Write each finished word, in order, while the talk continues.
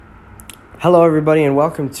Hello, everybody, and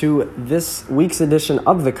welcome to this week's edition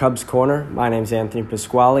of the Cubs Corner. My name's Anthony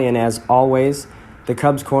Pasquale, and as always, the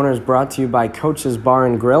Cubs Corner is brought to you by Coach's Bar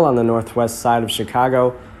and Grill on the northwest side of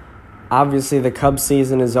Chicago. Obviously, the Cubs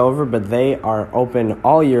season is over, but they are open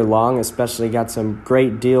all year long, especially got some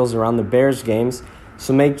great deals around the Bears games,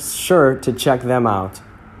 so make sure to check them out.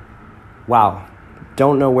 Wow,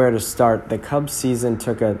 don't know where to start. The Cubs season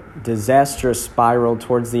took a disastrous spiral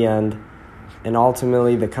towards the end, and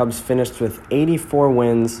ultimately the Cubs finished with 84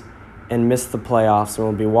 wins and missed the playoffs, and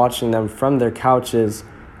we'll be watching them from their couches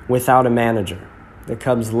without a manager. The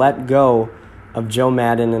Cubs let go of Joe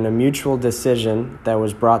Maddon in a mutual decision that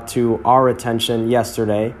was brought to our attention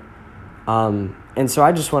yesterday. And so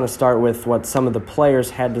I just want to start with what some of the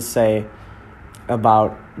players had to say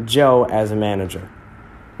about Joe as a manager.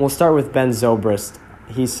 We'll start with Ben Zobrist.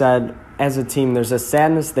 He said, as a team, there's a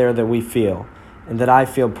sadness there that we feel, and that I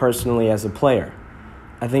feel personally as a player.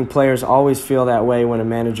 I think players always feel that way when a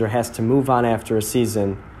manager has to move on after a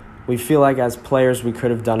season. We feel like as players we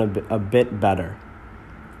could have done a bit better.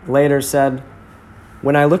 Later said,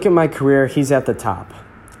 when I look at my career, he's at the top.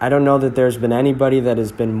 I don't know that there's been anybody that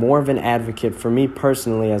has been more of an advocate for me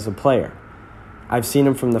personally as a player. I've seen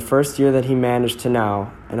him from the first year that he managed to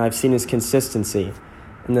now, and I've seen his consistency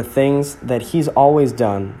and the things that he's always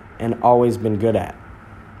done and always been good at.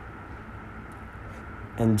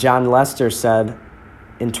 And John Lester said,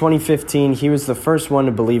 in 2015, he was the first one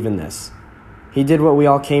to believe in this. He did what we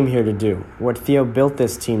all came here to do, what Theo built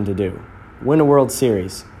this team to do, win a World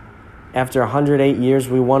Series. After 108 years,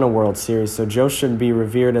 we won a World Series, so Joe should be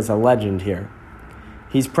revered as a legend here.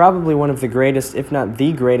 He's probably one of the greatest, if not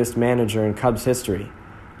the greatest manager in Cubs history.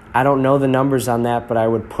 I don't know the numbers on that, but I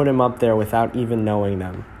would put him up there without even knowing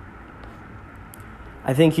them.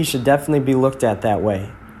 I think he should definitely be looked at that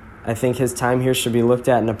way. I think his time here should be looked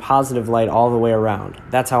at in a positive light all the way around.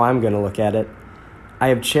 That's how I'm going to look at it. I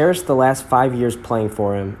have cherished the last 5 years playing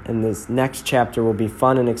for him, and this next chapter will be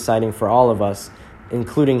fun and exciting for all of us,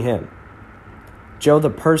 including him. Joe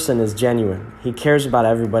the person is genuine. He cares about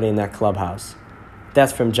everybody in that clubhouse.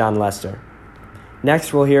 That's from John Lester.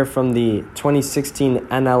 Next, we'll hear from the 2016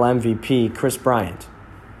 NL MVP, Kris Bryant.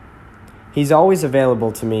 He's always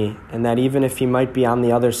available to me, and that even if he might be on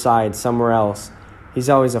the other side somewhere else, he's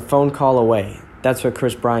always a phone call away. That's what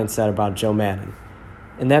Kris Bryant said about Joe Maddon.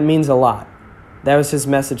 And that means a lot. That was his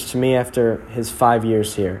message to me after his 5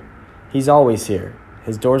 years here. He's always here.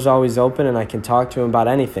 His door's always open, and I can talk to him about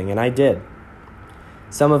anything, and I did.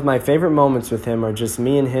 Some of my favorite moments with him are just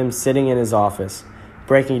me and him sitting in his office,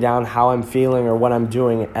 breaking down how I'm feeling or what I'm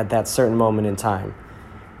doing at that certain moment in time.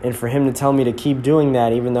 And for him to tell me to keep doing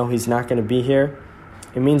that even though he's not going to be here,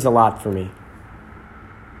 it means a lot for me.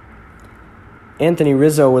 Anthony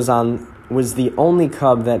Rizzo was the only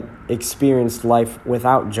Cub that experienced life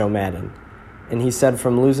without Joe Maddon. And he said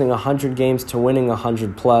from losing 100 games to winning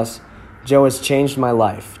 100 plus, Joe has changed my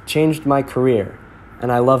life, changed my career,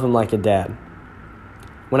 and I love him like a dad.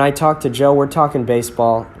 When I talk to Joe, we're talking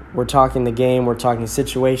baseball, we're talking the game, we're talking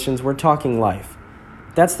situations, we're talking life.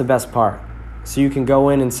 That's the best part. So you can go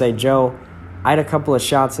in and say, Joe, I had a couple of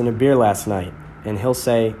shots and a beer last night. And he'll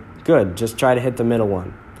say, good, just try to hit the middle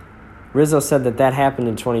one. Rizzo said that happened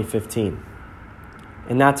in 2015.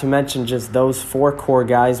 And not to mention just those four core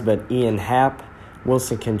guys, but Ian Happ,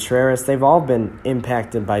 Wilson Contreras, they've all been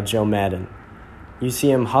impacted by Joe Maddon. You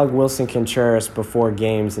see him hug Wilson Contreras before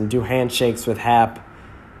games and do handshakes with Happ,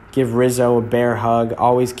 give Rizzo a bear hug,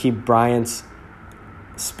 always keep Bryant's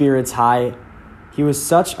spirits high. He was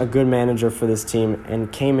such a good manager for this team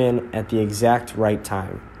and came in at the exact right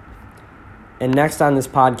time. And next on this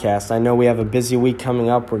podcast, I know we have a busy week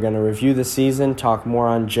coming up. We're going to review the season, talk more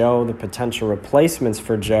on Joe, the potential replacements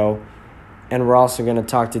for Joe, and we're also going to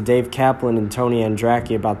talk to Dave Kaplan and Tony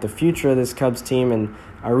Andracki about the future of this Cubs team and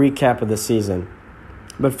a recap of the season.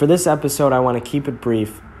 But for this episode, I want to keep it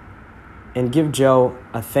brief and give Joe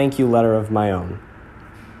a thank you letter of my own.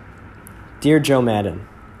 Dear Joe Maddon,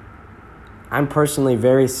 I'm personally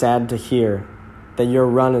very sad to hear that your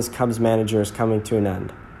run as Cubs manager is coming to an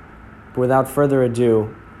end. But without further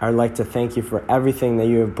ado, I'd like to thank you for everything that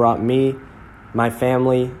you have brought me, my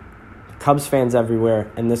family, Cubs fans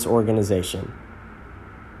everywhere, and this organization.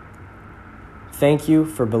 Thank you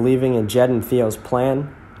for believing in Jed and Theo's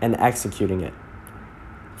plan and executing it.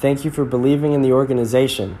 Thank you for believing in the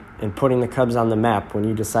organization and putting the Cubs on the map when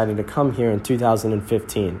you decided to come here in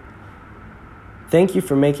 2015. Thank you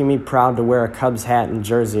for making me proud to wear a Cubs hat and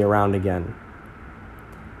jersey around again.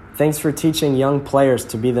 Thanks for teaching young players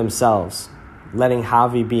to be themselves, letting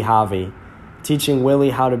Javi be Javi, teaching Willie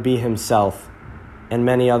how to be himself, and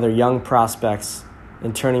many other young prospects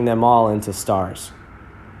and turning them all into stars.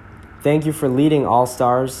 Thank you for leading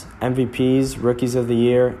All-Stars, MVPs, Rookies of the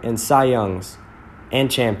Year, and Cy Youngs, and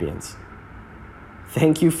champions.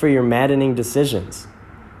 Thank you for your maddening decisions,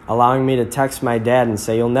 allowing me to text my dad and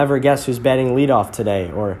say, "You'll never guess who's batting leadoff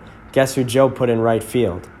today," or "Guess who Joe put in right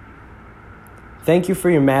field." Thank you for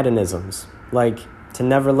your Maddenisms, like to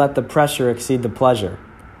never let the pressure exceed the pleasure,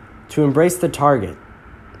 to embrace the target,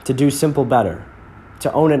 to do simple better,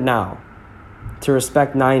 to own it now, to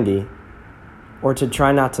respect 90, or to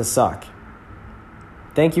try not to suck.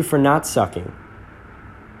 Thank you for not sucking.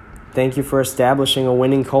 Thank you for establishing a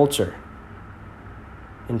winning culture.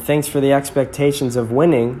 And thanks for the expectations of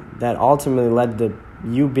winning that ultimately led to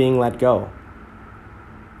you being let go.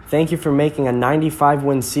 Thank you for making a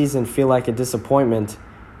 95-win season feel like a disappointment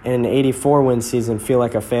and an 84-win season feel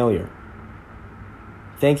like a failure.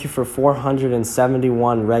 Thank you for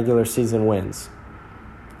 471 regular season wins.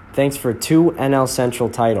 Thanks for 2 NL Central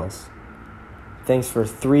titles. Thanks for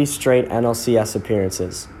 3 straight NLCS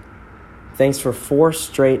appearances. Thanks for 4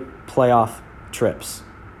 straight playoff trips.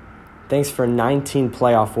 Thanks for 19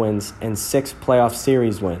 playoff wins and 6 playoff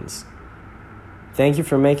series wins. Thank you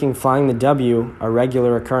for making flying the W a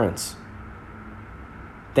regular occurrence.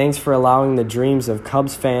 Thanks for allowing the dreams of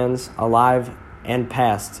Cubs fans, alive and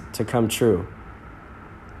past, to come true.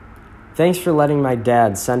 Thanks for letting my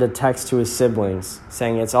dad send a text to his siblings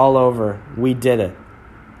saying it's all over, we did it,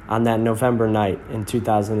 on that November night in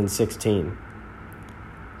 2016.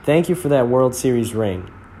 Thank you for that World Series ring.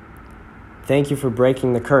 Thank you for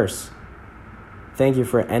breaking the curse. Thank you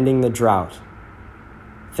for ending the drought.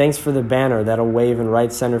 Thanks for the banner that'll wave in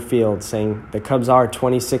right center field saying the Cubs are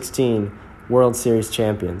 2016 World Series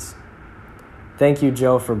champions. Thank you,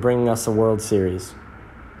 Joe, for bringing us a World Series.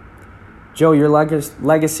 Joe, your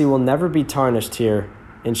legacy will never be tarnished here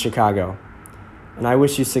in Chicago. And I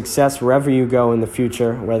wish you success wherever you go in the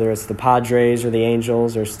future, whether it's the Padres or the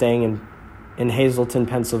Angels or staying in Hazleton,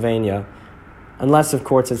 Pennsylvania. Unless, of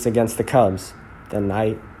course, it's against the Cubs. Then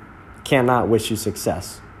I cannot wish you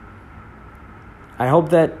success. I hope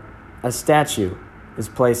that a statue is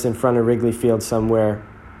placed in front of Wrigley Field somewhere,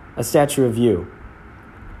 a statue of you,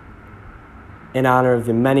 in honor of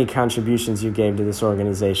the many contributions you gave to this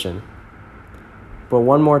organization. But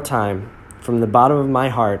one more time, from the bottom of my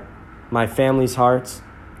heart, my family's hearts,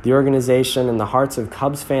 the organization, and the hearts of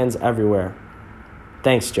Cubs fans everywhere,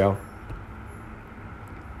 thanks, Joe.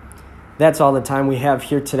 That's all the time we have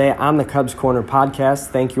here today on the Cubs Corner podcast.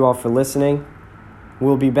 Thank you all for listening.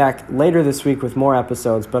 We'll be back later this week with more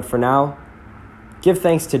episodes, but for now, give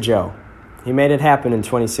thanks to Joe. He made it happen in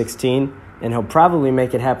 2016, and he'll probably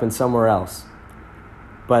make it happen somewhere else.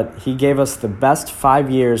 But he gave us the best 5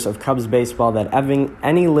 years of Cubs baseball that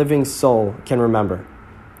any living soul can remember.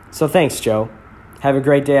 So thanks, Joe. Have a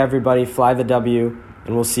great day, everybody. Fly the W,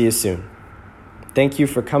 and we'll see you soon. Thank you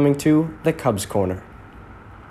for coming to the Cubs Corner.